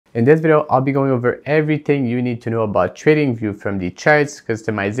In this video, I'll be going over everything you need to know about TradingView, from the charts,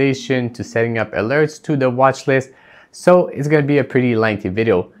 customization, to setting up alerts, to the watch list. So it's going to be a pretty lengthy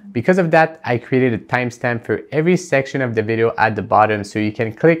video. Because of that, I created a timestamp for every section of the video at the bottom, so you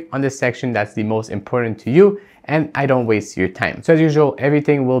can click on the section that's the most important to you and I don't waste your time. So as usual,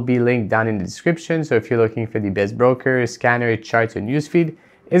 everything will be linked down in the description. So if you're looking for the best broker, scanner, charts, and newsfeed,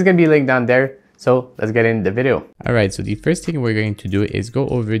 it's going to be linked down there. So let's get into the video. All right, so the first thing we're going to do is go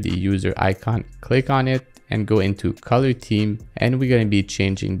over the user icon, click on it, and go into color theme, and we're going to be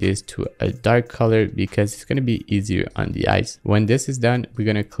changing this to a dark color because it's going to be easier on the eyes. When this is done, we're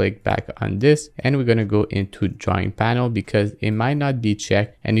going to click back on this and we're going to go into drawing panel because it might not be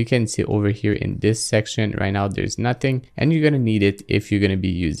checked, and you can see over here in this section right now there's nothing, and you're going to need it if you're going to be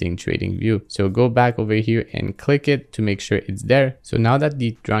using TradingView. So go back over here and click it to make sure it's there. So now that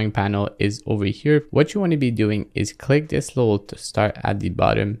the drawing panel is over here, what you want to be doing is click this little star at the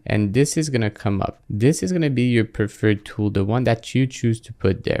bottom, and this is going to come up. This is going to be your preferred tool, the one that you choose to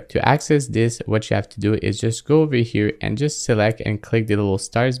put there. To access this, what you have to do is just go over here and just select and click the little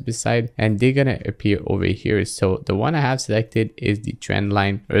stars beside, and they're gonna appear over here. So the one I have selected is the trend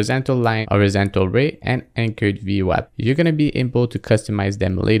line, horizontal ray, and anchored VWAP. You're gonna be able to customize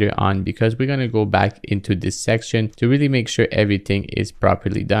them later on because we're gonna go back into this section to really make sure everything is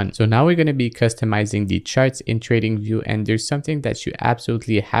properly done. So now we're gonna be customizing the charts in TradingView, and there's something that you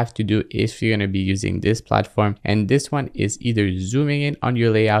absolutely have to do if you're gonna be using this platform, and this one is either zooming in on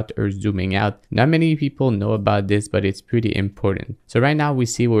your layout or zooming out. Not many people know about this, but it's pretty important. So right now we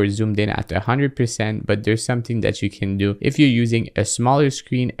see we're zoomed in at 100%, but there's something that you can do if you're using a smaller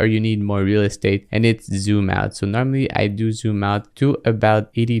screen or you need more real estate, and it's zoom out. So normally I do zoom out to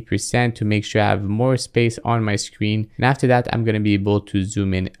about 80% to make sure I have more space on my screen, and after that I'm going to be able to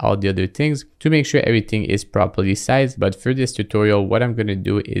zoom in all the other things to make sure everything is properly sized. But for this tutorial, what I'm going to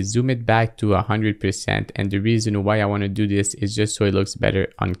do is zoom it back to 100%, and the reason why I want to do this is just so it looks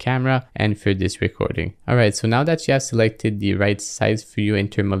better on camera and for this recording. All right, so now that you have selected the right size for you in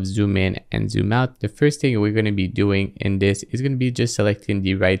terms of zoom in and zoom out, the first thing we're going to be doing in this is going to be just selecting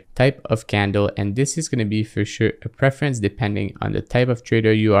the right type of candle, and this is going to be for sure a preference depending on the type of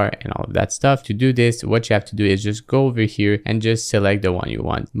trader you are and all of that stuff. To do this, what you have to do is just go over here and just select the one you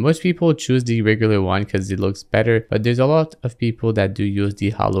want. Most people choose the regular one because it looks better, but there's a lot of people that do use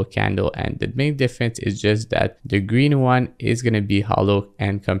the hollow candle, and the main difference is just that the green one is going to be hollow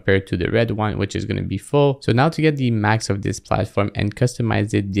and compared to the red one, which is going to be full. So now to get the max of this platform and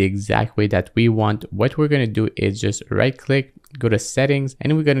customize it the exact way that we want, what we're going to do is just right click, go to settings,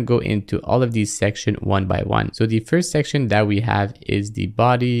 and we're going to go into all of these sections one by one. So the first section that we have is the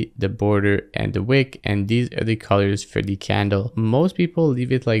body, the border, and the wick, and these are the colors for the candle. Most people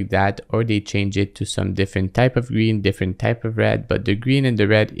leave it like that, or they change it to some different type of green, different type of red, but the green and the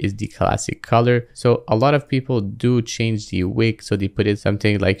red is the classic color. So a lot of people do change the wick, so they put it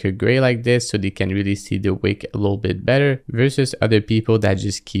something like a gray like this so they can really see the wick a little bit better, versus other people that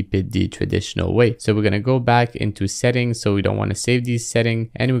just keep it the traditional way. So we're going to go back into settings, so we don't want to save these settings,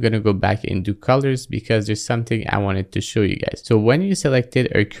 and we're going to go back into colors because there's something I wanted to show you guys. So when you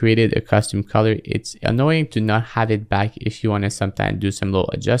selected or created a custom color, it's annoying to not have it back if you want to sometimes do some little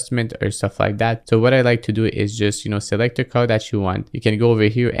adjustment or stuff like that. So what I like to do is just, select the color that you want. You can go over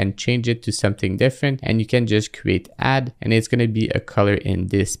here and change it to something different, and you can just create add, and it's going to be a color in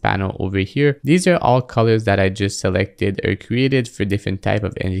this panel over here. These are all colors that I just selected or created for different type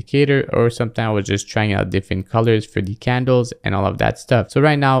of indicator, or sometimes I was just trying out different colors for the candles and all of that stuff. So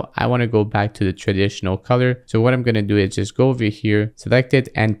right now I want to go back to the traditional color. So what I'm going to do is just go over here, select it,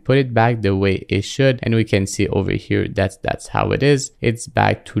 and put it back the way it should, and we can see over here that's how it is. It's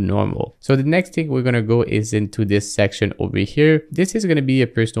back to normal. So the next thing we're going to go is into this section over here. This is going to be a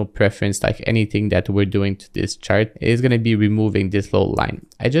personal preference, like anything that we're doing to this chart. It is going to be removing this little line.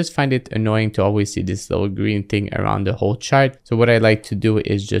 I just find it annoying to always see this little green thing around the whole chart. So what I like to do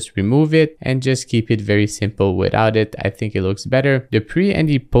is just remove it and just keep it very simple without it. I think it looks better. The pre and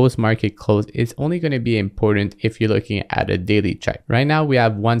the post market close is only going to be important if you're looking at a daily chart. Right now we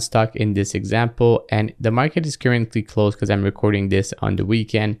have one stock in this example, and the market is currently closed because I'm recording this on the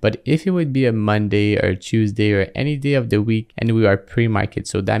weekend. But if it would be a Monday or Tuesday or any day of the week and we are pre-market,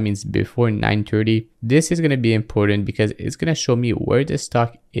 so that means before 9:30, this is going to be important because it's going to show me where the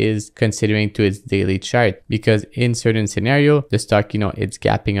stock is considering to its daily chart, because in certain scenario, the stock, it's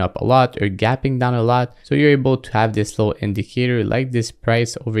gapping up a lot or gapping down a lot. So you're able to have this little indicator like this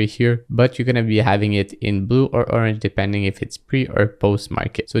price over here, but you're going to be having it in blue or orange depending if it's pre or post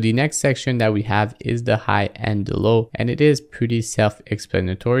market. So the next section that we have is the high and the low, and it is pretty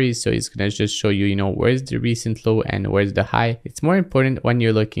self-explanatory. So it's going to just show you, where's the recent low and where's the high. It's more important when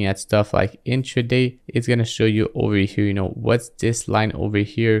you're looking at stuff like intraday. It's going to show you over here, what's this line over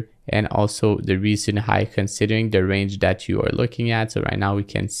here, and also the recent high considering the range that you are looking at. So right now we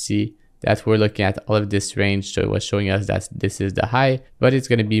can see that we're looking at all of this range. So it was showing us that this is the high, but it's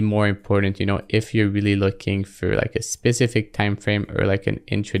going to be more important, if you're really looking for like a specific time frame or like an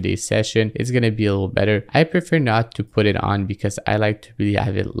intraday session, it's going to be a little better. I prefer not to put it on because I like to really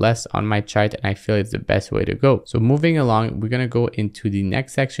have it less on my chart, and I feel it's the best way to go. So moving along, we're going to go into the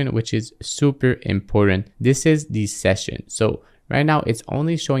next section, which is super important. This is the session. So right now, it's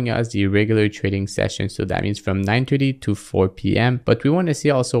only showing us the regular trading session. So that means from 9:30 to 4 p.m. But we want to see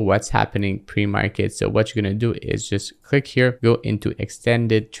also what's happening pre-market. So what you're going to do is just click here, go into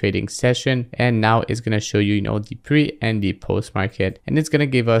extended trading session. And now it's going to show you, the pre and the post market. And it's going to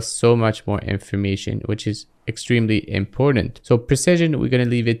give us so much more information, which is extremely important. So precision, we're going to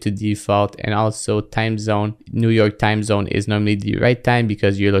leave it to default, and also time zone, New York time zone is normally the right time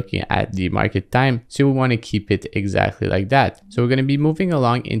because you're looking at the market time. So we want to keep it exactly like that. So we're going to be moving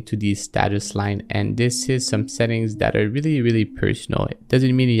along into the status line, and this is some settings that are really personal. It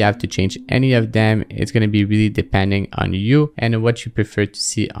doesn't mean you have to change any of them. It's going to be really depending on you and what you prefer to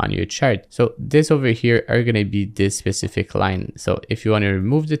see on your chart. So this over here are going to be this specific line. So if you want to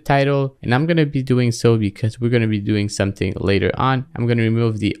remove the title, and I'm going to be doing so because we're going to be doing something later on, I'm going to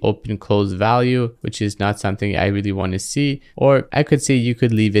remove the open close value, which is not something I really want to see. Or I could say you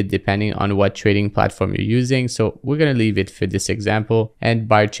could leave it depending on what trading platform you're using. So we're going to leave it for this example. And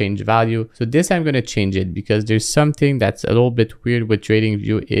bar change value. So this I'm going to change it because there's something that's a little bit weird with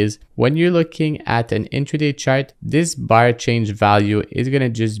TradingView is when you're looking at an intraday chart, this bar change value is going to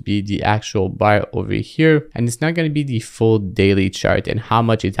just be the actual bar over here, and it's not going to be the full daily chart and how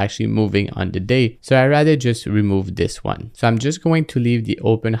much it's actually moving on the day. So I rather just remove this one. So I'm just going to leave the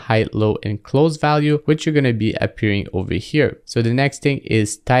open, high, low, and close value, which are going to be appearing over here. So the next thing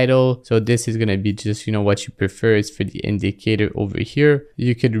is title. So this is going to be just, what you prefer is for the indicator over here.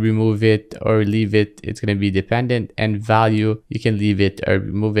 You could remove it or leave it. It's going to be dependent. And value, you can leave it or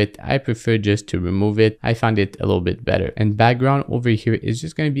remove it. I prefer just to remove it. I found it a little bit better. And background over here is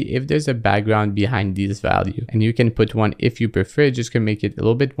just going to be if there's a background behind this value, and you can put one if you prefer. It's just going to make it a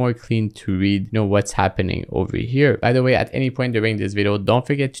little bit more clean to read, what's happening over here. By the way, at any point during this video, don't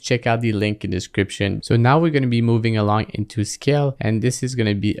forget to check out the link in the description. So now we're going to be moving along into scale, and this is going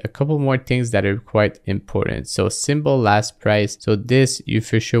to be a couple more things that are quite important. So symbol last price. So this you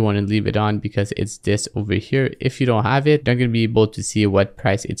for sure want to leave it on because it's this over here. If you don't have it, you're going to be able to see what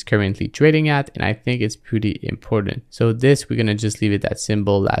price it's currently trading at, and I think it's pretty important. So this we're going to just leave it at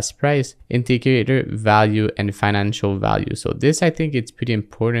symbol last price, indicator value, and financial value. So this I think it's pretty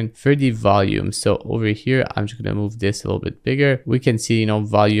important for the volume. So over here I'm just going to move this a little bit bigger. We can see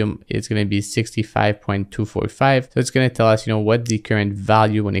volume is going to be 65.245. So it's going to tell us what the current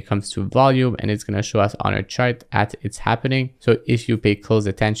value when it comes to volume, and it's going to show us on our chart at it's happening. So if you pay close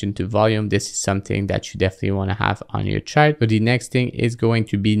attention to volume, this is something that you definitely want to have on your chart. So the next thing is going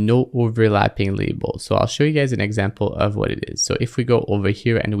to be no overlapping label. So I'll show you guys an example of what it is. So if we go over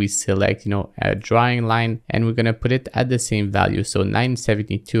here and we select a drawing line, and we're going to put it at the same value, so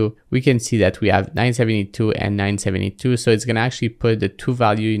 972, we can see that we have 972 and 972. So it's going to actually put the two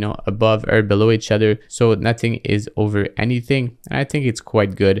value above or below each other, so nothing is over anything, and I think it's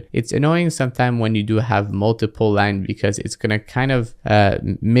quite good. It's annoying sometimes when you do have multiple lines because it's going to kind of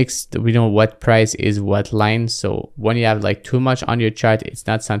mix what price is what line. So when you have like too much on your chart, it's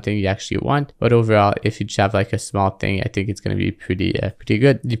not something you actually want. But overall, if you just have like a small thing, I think it's going to be pretty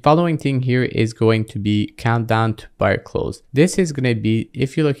good. The following thing here is going to be countdown to bar close. This is going to be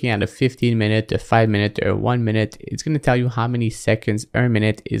if you're looking at a 15-minute, a 5-minute, or 1 minute, it's going to tell you how many seconds or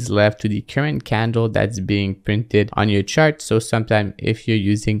minute is left to the current candle that's being printed on your chart. So sometimes if you're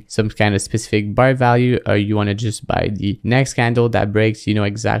using some kind of specific bar value, or you want to just buy the next candle that breaks, you know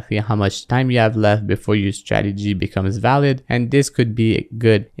exactly how much time you have left before your strategy becomes valid. And this could be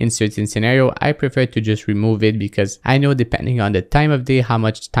good in certain scenario. I prefer to just remove it because I know depending on the time of day how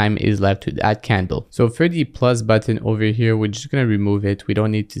much time is left to that candle. So for the plus button over here, we're just going to remove it. We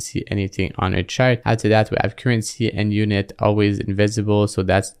don't need to see anything on our chart. After that, we have currency and unit always invisible, so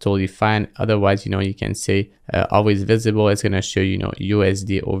that's totally fine. Otherwise, you can say always visible. It's going to show you,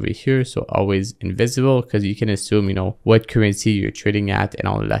 USD over here. So always invisible, because you can assume, what currency you're trading at and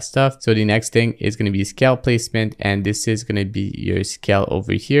all of that stuff. So the next thing is going to be scale placement, and this is going to be your scale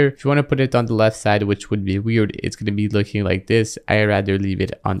over here. If you want to put it on the left side, which would be weird, it's going to be looking like this. I rather leave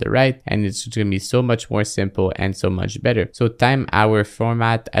it on the right, and it's going to be so much more simple and so much better. So time hour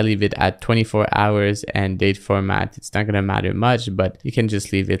format, I leave it at 24 hours, and date format, it's not going to matter much, but you can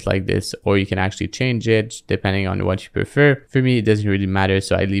just leave it like this, or you can actually change it depending on what you prefer. For me, it doesn't really matter,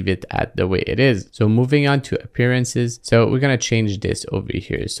 so I leave it at the way it is. So moving on to appearances, so we're going to change this over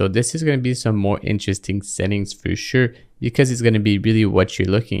here. So this is going to be some more interesting settings for sure, because it's going to be really what you're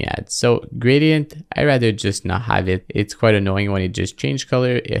looking at. So gradient, I rather just not have it. It's quite annoying when it just change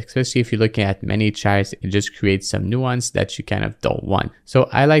color, especially if you're looking at many charts. It just creates some nuance that you kind of don't want. So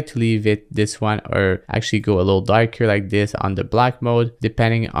I like to leave it this one, or actually go a little darker like this on the black mode,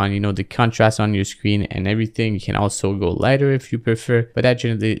 depending on, the contrast on your screen and everything. You can also go lighter if you prefer, but I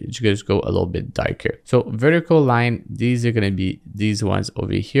generally just go a little bit darker. So vertical line, these are going to be these ones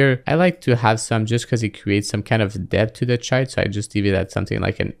over here. I like to have some just because it creates some kind of depth to the chart, so I just leave it at something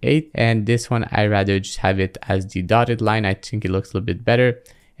like an 8. And this one, I rather just have it as the dotted line. I think it looks a little bit better,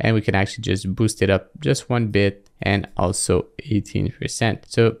 and we can actually just boost it up just one bit, and also 18%.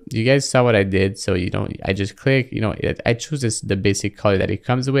 So you guys saw what I did. So I just click, I choose the basic color that it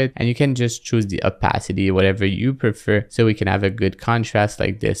comes with, and you can just choose the opacity, whatever you prefer, so we can have a good contrast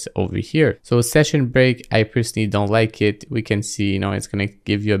like this over here. So session break, I personally don't like it. We can see, it's going to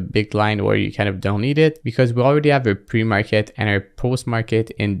give you a big line where you kind of don't need it, because we already have our pre-market and our post-market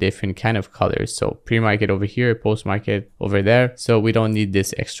in different kind of colors. So pre-market over here, post-market over there. So we don't need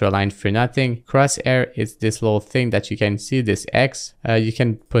this extra line for nothing. Crosshair is this little thing that you can see, this X. You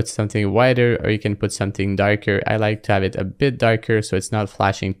can put something wider, or you can put something darker. I like to have it a bit darker, so it's not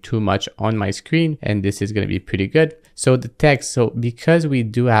flashing too much on my screen, and this is going to be pretty good. So the text, so because we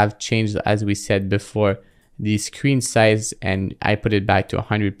do have changed, as we said before, the screen size, and I put it back to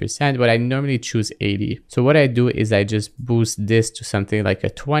 100%, but I normally choose 80. So what I do is I just boost this to something like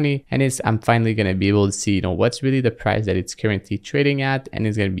a 20, and I'm finally going to be able to see, what's really the price that it's currently trading at, and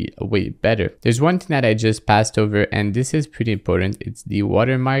it's going to be way better. There's one thing that I just passed over, and this is pretty important. It's the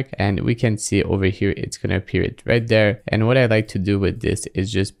watermark, and we can see over here, it's going to appear it right there. And what I like to do with this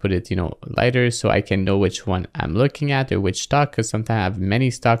is just put it, lighter, so I can know which one I'm looking at, or which stock, because sometimes I have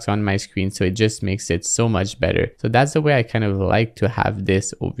many stocks on my screen, so it just makes it so much better. So that's the way I kind of like to have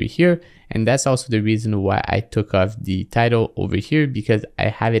this over here. And that's also the reason why I took off the title over here, because I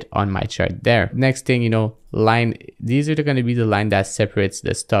have it on my chart there. Next thing, line, these are going to be the line that separates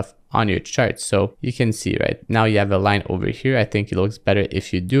the stuff on your chart. So you can see right now you have a line over here. I think it looks better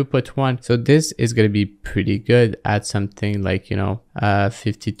if you do put one. So this is going to be pretty good at something like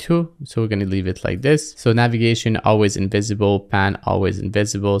 52. So we're going to leave it like this. So navigation always invisible, pan always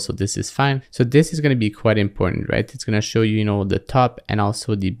invisible, so this is fine. So this is going to be quite important, right? It's going to show you the top and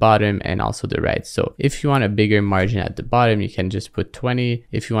also the bottom and also the right. So if you want a bigger margin at the bottom, you can just put 20.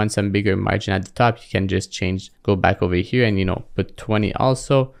 If you want some bigger margin at the top, you can just go back over here and put 20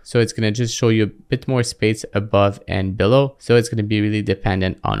 also. So it's going to just show you a bit more space above and below. So it's going to be really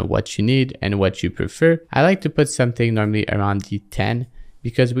dependent on what you need and what you prefer. I like to put something normally around the 10,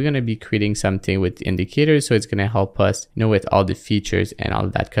 because we're going to be creating something with indicators. So it's going to help us, with all the features and all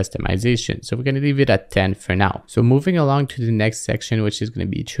that customization. So we're going to leave it at 10 for now. So moving along to the next section, which is going to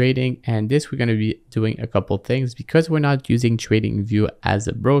be trading. And this, we're going to be doing a couple things, because we're not using TradingView as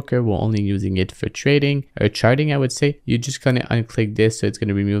a broker. We're only using it for trading or charting, I would say. You're just going to unclick this. So it's going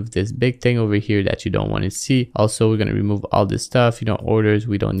to remove this big thing over here that you don't want to see. Also, we're going to remove all this stuff, orders.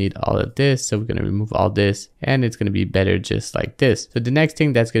 We don't need all of this. So we're going to remove all this, and it's going to be better just like this. So the next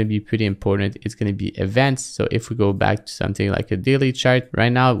thing that's going to be pretty important is going to be events. So if we go back to something like a daily chart,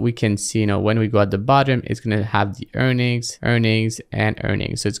 right now we can see, when we go at the bottom, it's going to have the earnings, and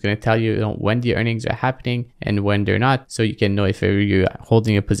earnings. So it's going to tell you, when the earnings are happening and when they're not. So you can know if you're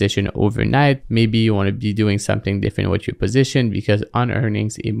holding a position overnight, maybe you want to be doing something different with your position, because on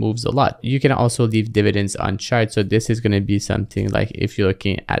earnings, it moves a lot. You can also leave dividends on chart. So this is going to be something like if you're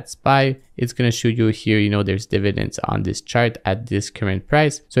looking at SPY, it's going to show you here, there's dividends on this chart at this current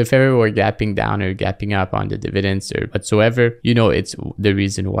price. So if ever we're gapping down or gapping up on the dividends or whatsoever, it's the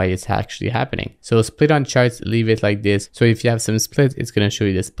reason why it's actually happening. So split on charts, leave it like this. So if you have some split, it's going to show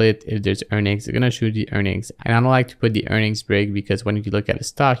you the split. If there's earnings, it's going to show you the earnings. And I don't like to put the earnings break, because when you look at a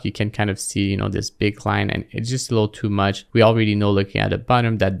stock, you can kind of see, this big line, and it's just a little too much. We already know, looking at the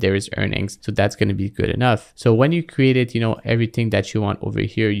bottom, that there is earnings. So that's going to be good enough. So when you create it, everything that you want over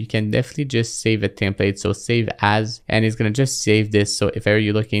here, you can definitely just save a template. So save as, and it's going to just save this. So if ever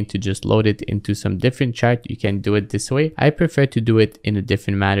you're looking to just load it into some different chart, you can do it this way. I prefer to do it in a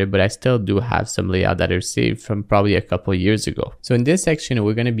different manner, but I still do have some layout that are saved from probably a couple years ago. So in this section,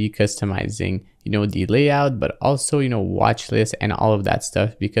 we're going to be customizing the layout, but also watch list and all of that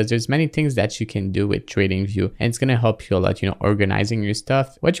stuff, because there's many things that you can do with TradingView, and it's going to help you a lot organizing your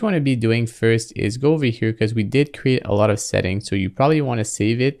stuff. What you want to be doing first is go over here, because we did create a lot of settings, so you probably want to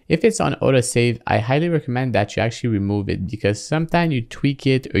save it. If it's on auto save, I highly recommend that you actually remove it, because sometimes you tweak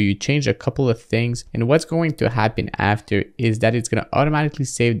it or you change a couple of things, and what's going to happen after is that it's going to automatically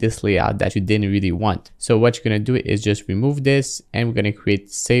save this layout that you didn't really want. So what you're going to do is just remove this, and we're going to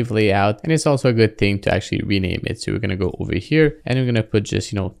create save layout, and it's also a good thing to actually rename it. So we're going to go over here and we're going to put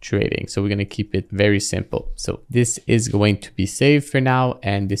just trading. So we're going to keep it very simple. So this is going to be saved for now,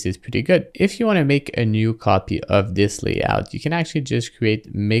 and this is pretty good. If you want to make a new copy of this layout, you can actually just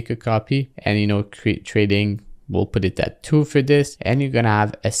make a copy and create trading. We'll put it at 2 for this, and you're gonna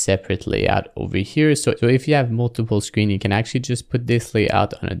have a separate layout over here. So if you have multiple screens, you can actually just put this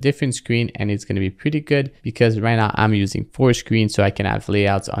layout on a different screen, and it's gonna be pretty good, because right now I'm using 4 screens, so I can have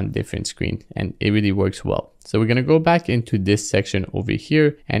layouts on different screens, and it really works well. So we're going to go back into this section over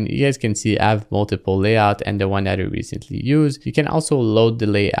here, and you guys can see I have multiple layout, and the one that I recently used. You can also load the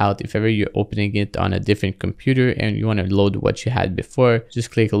layout if ever you're opening it on a different computer and you want to load what you had before. Just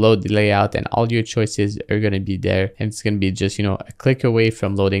click load the layout, and all your choices are going to be there, and it's going to be just a click away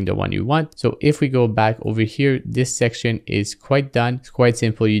from loading the one you want. So if we go back over here, this section is quite done. It's quite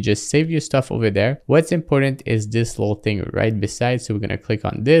simple. You just save your stuff over there. What's important is this little thing right beside. So we're going to click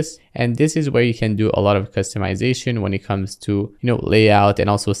on this, and this is where you can do a lot of customization when it comes to layout and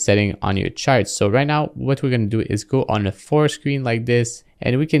also setting on your charts. So right now what we're going to do is go on a 4 screen like this,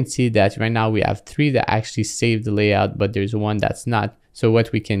 and we can see that right now we have 3 that actually save the layout, but there's one that's not. So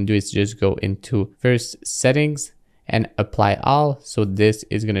what we can do is just go into first settings and apply all. So this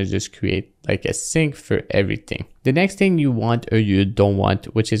is going to just create like a sync for everything. The next thing you want or you don't want,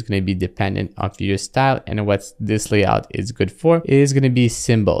 which is going to be dependent on your style and what this layout is good for, is going to be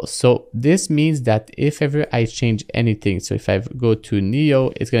symbols. So this means that if ever I change anything, so if I go to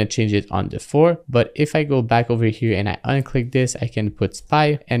Neo, it's going to change it on the 4. But if I go back over here and I unclick this, I can put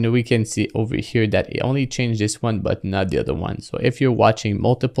spy, and we can see over here that it only changed this one, but not the other one. So if you're watching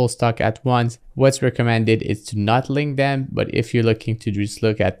multiple stock at once, what's recommended is to not link them. But if you're looking to just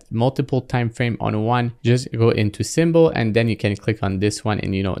look at multiple time frame on one, just go into symbol, and then you can click on this one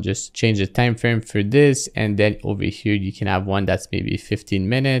and just change the time frame for this. And then over here you can have one that's maybe 15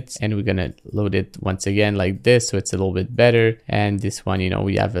 minutes, and we're gonna load it once again like this, so it's a little bit better. And this one,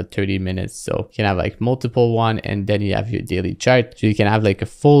 we have a 30 minutes, so you can have like multiple one, and then you have your daily chart, so you can have like a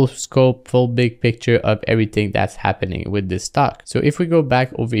full scope, full big picture of everything that's happening with this stock. So if we go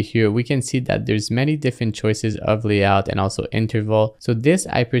back over here, we can see that there's many different choices of layout and also interval. So this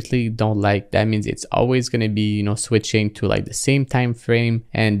I personally don't like. That means it's always going to be switching to like the same time frame,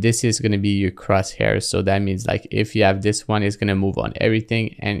 and this is going to be your crosshair. So that means like if you have this one, it's going to move on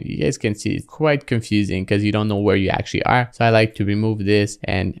everything, and you guys can see it's quite confusing because you don't know where you actually are. So I like to remove this,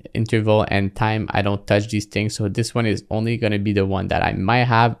 and interval and time, I don't touch these things. So this one is only going to be the one that I might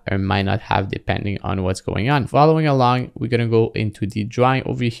have or might not have depending on what's going on. Following along, we're going to go into the drawing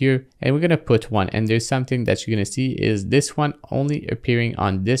over here, and we're going to put one, and there's something that you're going to see is this one only appearing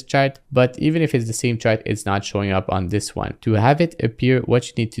on this chart, but even if it's the same chart, it's not showing up on this one. To have it appear, what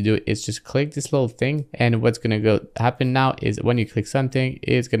you need to do is just click this little thing, and what's going to happen now is when you click something,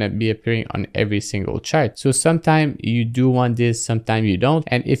 it's going to be appearing on every single chart. So sometimes you do want this, sometimes you don't,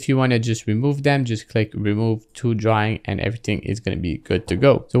 and if you want to just remove them, just click remove to drawing, and everything is going to be good to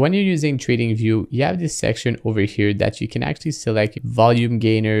go. So when you're using TradingView, you have this section over here that you can actually select volume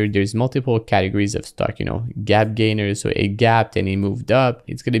gainer. There's multiple categories of stock, gap gainers, so it gapped and it moved up.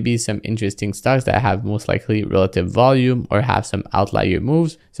 It's going to be some interesting stocks that have most likely relative volume or have some outlier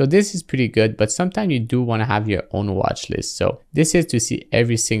moves. So this is pretty good, but sometimes you do want to have your own watch list. So this is to see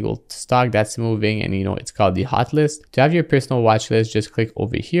every single stock that's moving, and it's called the hot list. To have your personal watch list, just click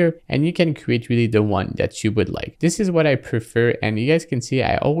over here, and you can create really the one that you would like. This is what I prefer, and you guys can see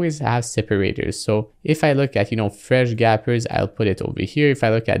I always have separators. So if I look at fresh gappers, I'll put it over here. If I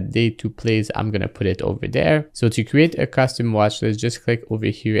look at day 2 plays, I'm gonna put it over there. So to create a custom watch list, just click over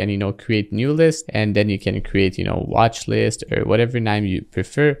here and create new list, and then you can create, watch list or whatever name you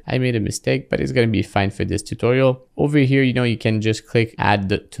prefer. I made a mistake, but it's going to be fine for this tutorial. Over here, you can just click add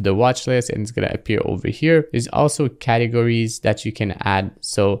to the watch list and it's going to appear over here. There's also categories that you can add.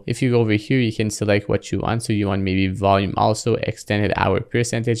 So if you go over here, you can select what you want. So you want maybe volume, also extended hour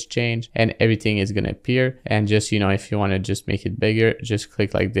percentage change, and everything is going to appear. And just, if you want to just make it bigger, just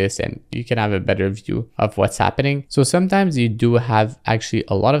click like this and you can have a better view of what's happening. So sometimes you do have actually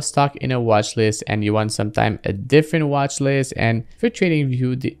a lot of stock in a watch list and you want sometimes a different watch list. And for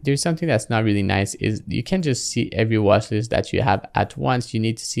TradingView, there's something that's not really nice is you can't just see every watch list that you have at once. You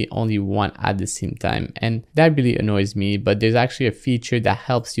need to see only one at the same time, and that really annoys me. But there's actually a feature that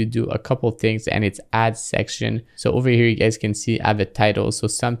helps you do a couple things, and it's add section. So over here you guys can see I have a title. So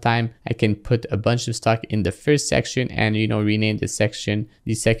sometime I can put a bunch of stock in the first section and rename the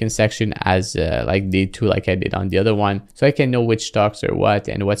second section as like day 2, like I did on the other one, so I can know which stocks are what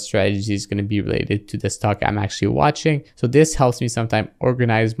and what strategy is going to be related to the stock I'm actually watching. So this helps me sometimes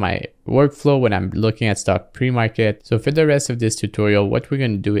organize my workflow when I'm looking at stock pre-market. So for the rest of this tutorial, what we're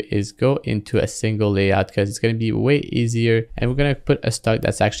going to do is go into a single layout because it's going to be way easier, and we're going to put a stock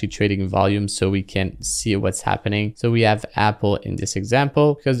that's actually trading volume so we can see what's happening. So we have Apple in this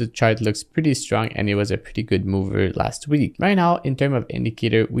example because the chart looks pretty strong and it was a pretty good mover last week. Right now, in terms of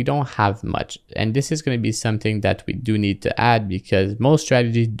indicator, we don't have much, and this is going to be something that we do need to add because most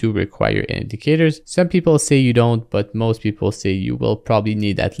strategies do require indicators. Some people say you don't, but most people say you will probably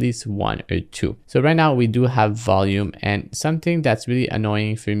need at least 1 or 2. So right now we do have volume, and something that's really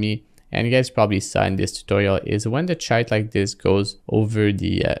annoying for me, and you guys probably saw in this tutorial, is when the chart like this goes over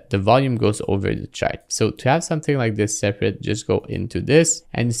the volume goes over the chart. So to have something like this separate, just go into this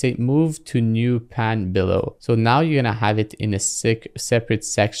and say move to new pan below. So now you're gonna have it in a separate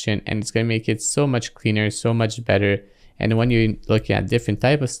section, and it's gonna make it so much cleaner, so much better. And when you're looking at different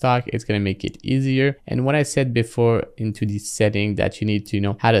type of stock, it's going to make it easier. And what I said before into the setting that you need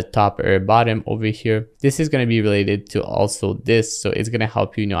to have a top or a bottom over here, this is going to be related to also this. So it's going to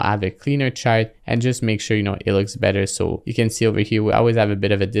help you have a cleaner chart and just make sure it looks better. So you can see over here we always have a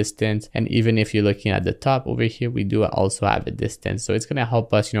bit of a distance, and even if you're looking at the top over here, we do also have a distance. So it's going to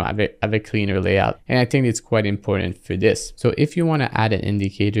help us have a cleaner layout, and I think it's quite important for this. So if you want to add an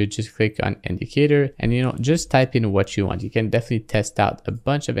indicator, just click on indicator and just type in what you want. You can definitely test out a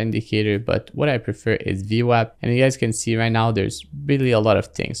bunch of indicator, but what I prefer is VWAP. And you guys can see right now there's really a lot of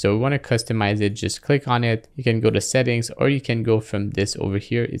things. So we want to customize it, just click on it. You can go to settings, or you can go from this over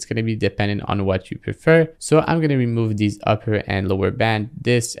here. It's going to be dependent on what you prefer. So I'm going to remove these upper and lower band.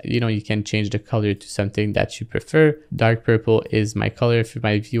 This, you can change the color to something that you prefer. Dark purple is my color for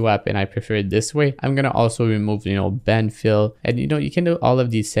my VWAP, and I prefer it this way. I'm going to also remove, band fill, and you can do all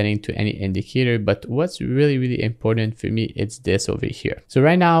of these settings to any indicator, but what's really important for me, it's this over here. So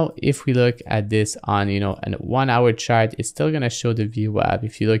right now, if we look at this on a 1 hour chart, it's still going to show the VWAP.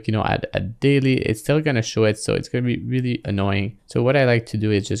 If you look at a daily, it's still going to show it. So it's going to be really annoying. So what I like to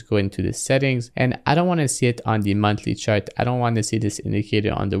do is just go into the settings, and I don't want to see it on the monthly chart. I don't want to see this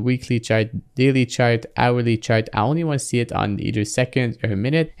indicator on the weekly chart, daily chart, hourly chart. I only want to see it on either second or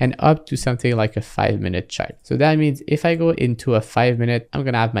minute and up to something like a 5-minute chart. So that means if I go into a 5-minute, I'm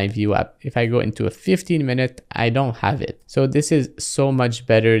going to have my VWAP. If I go into a 15-minute, I don't have it. So this is so much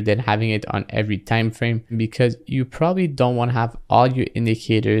better than having it on every time frame, because you probably don't want to have all your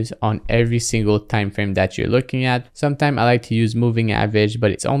indicators on every single time frame that you're looking at. Sometimes I like to use moving average,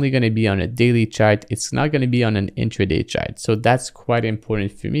 but it's only going to be on a daily chart. It's not going to be on an intraday chart. So that's quite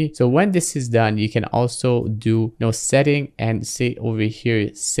important for me. So when this is done, you can also do setting and say over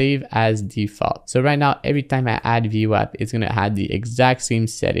here save as default. So right now, every time I add VWAP, it's going to add the exact same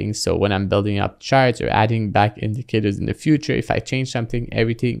settings. So when I'm building up charts or adding back indicators in the future, if I change something,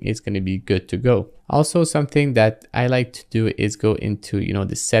 everything is going to be good to go. Also, something that I like to do is go into,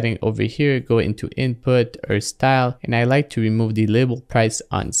 the setting over here, go into input or style, and I like to remove the label price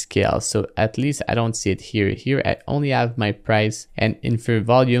on scale. So at least I don't see it here. Here, I only have my price, and in for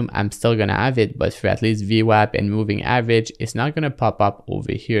volume, I'm still going to have it, but for at least VWAP and moving average, it's not going to pop up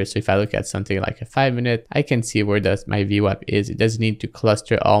over here. So if I look at something like a 5-minute, I can see where my VWAP is. It doesn't need to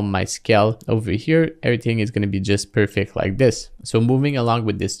cluster all my scale over here. Everything is going to be just perfect like this. So moving along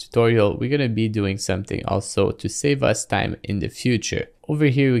with this tutorial, we're going to be doing something also to save us time in the future. Over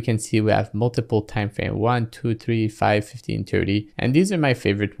here, we can see we have multiple time frame 1, 2, 3, 5, 15, 30, and these are my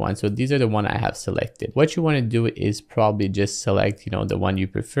favorite ones. So these are the one I have selected. What you want to do is probably just select, the one you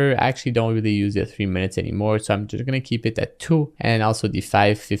prefer. I actually don't really use the 3 minutes anymore, so I'm just going to keep it at 2, and also the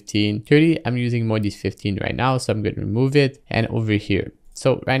 5, 15, 30. I'm using more these 15 right now, so I'm going to remove it. And over here,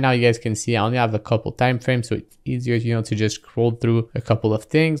 So right now you guys can see I only have a couple time frames, so it's easier, you know, to just scroll through a couple of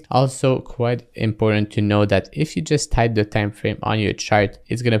things. Also quite important to know that if you just type the time frame on your chart,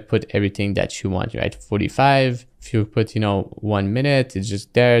 it's gonna put everything that you want, right? 45. If you put, you know, 1 minute, it's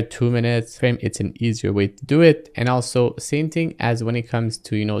just there. 2 minutes frame, it's an easier way to do it. And also same thing as when it comes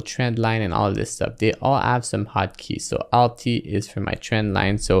to, you know, trend line and all of this stuff, they all have some hotkeys. So Alt T is for my trend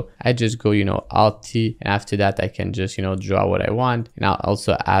line. So I just go, you know, Alt T, and after that I can just, you know, draw what I want. And I'll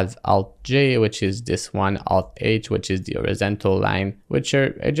also have Alt J, which is this one, Alt H, which is the horizontal line, which are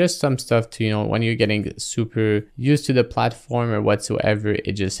just some stuff to, you know, when you're getting super used to the platform or whatsoever,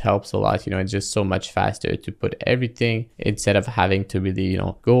 it just helps a lot. You know, it's just so much faster to put everything instead of having to really, you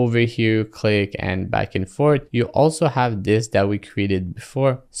know, go over here, click and back and forth. You also have this that we created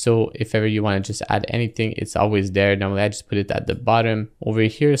before. So if ever you want to just add anything, it's always there. Normally I just put it at the bottom over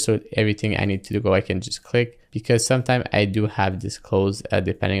here. So everything I need to go, I can just click, because sometimes I do have this closed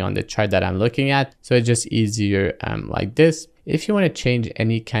depending on the chart that I'm looking at. So it's just easier like this. If you want to change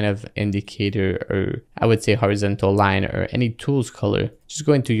any kind of indicator, or I would say horizontal line, or any tools color, just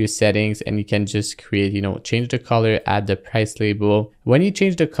go into your settings and you can just create, you know, change the color, add the price label. When you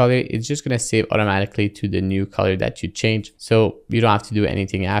change the color, it's just going to save automatically to the new color that you change. So you don't have to do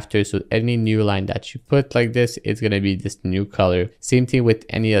anything after. So any new line that you put like this, it's going to be this new color. Same thing with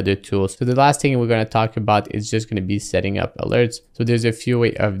any other tools. So the last thing we're going to talk about is just going to be setting up alerts. So there's a few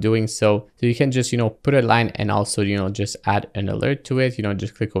ways of doing so. So you can just, you know, put a line and also, you know, just add an alert to it. You know,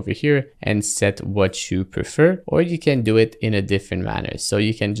 just click over here and set what you prefer, or you can do it in a different manner. So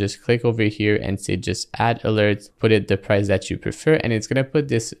you can just click over here and say just add alerts, put it the price that you prefer, and it's going to put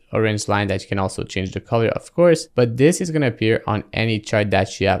this orange line that you can also change the color, of course, but this is going to appear on any chart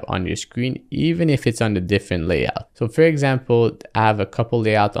that you have on your screen, even if it's on the different layout. So for example, I have a couple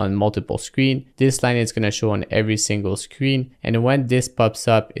layout on multiple screen. This line is going to show on every single screen, and when this pops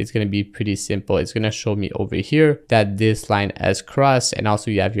up, it's going to be pretty simple. It's going to show me over here that this line has crossed, and also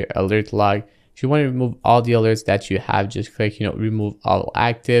you have your alert log. If you want to remove all the alerts that you have, just click, you know, remove all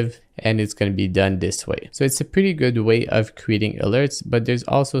active, and it's going to be done this way. So it's a pretty good way of creating alerts, but there's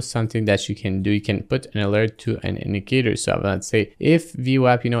also something that you can do. You can put an alert to an indicator. So let's say if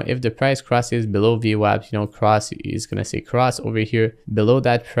VWAP, you know, if the price crosses below VWAP, you know, cross is going to say cross over here below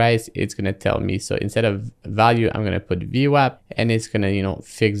that price, it's going to tell me. So instead of value, I'm going to put VWAP, and it's going to, you know,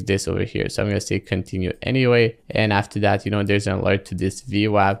 fix this over here. So I'm going to say continue anyway. And after that, you know, there's an alert to this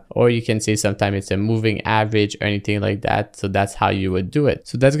VWAP, or you can say sometimes it's a moving average or anything like that. So that's how you would do it.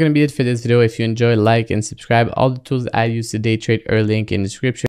 So that's going to be it for this video. If you enjoy, like and subscribe. All the tools I use to day trade are linked in the description.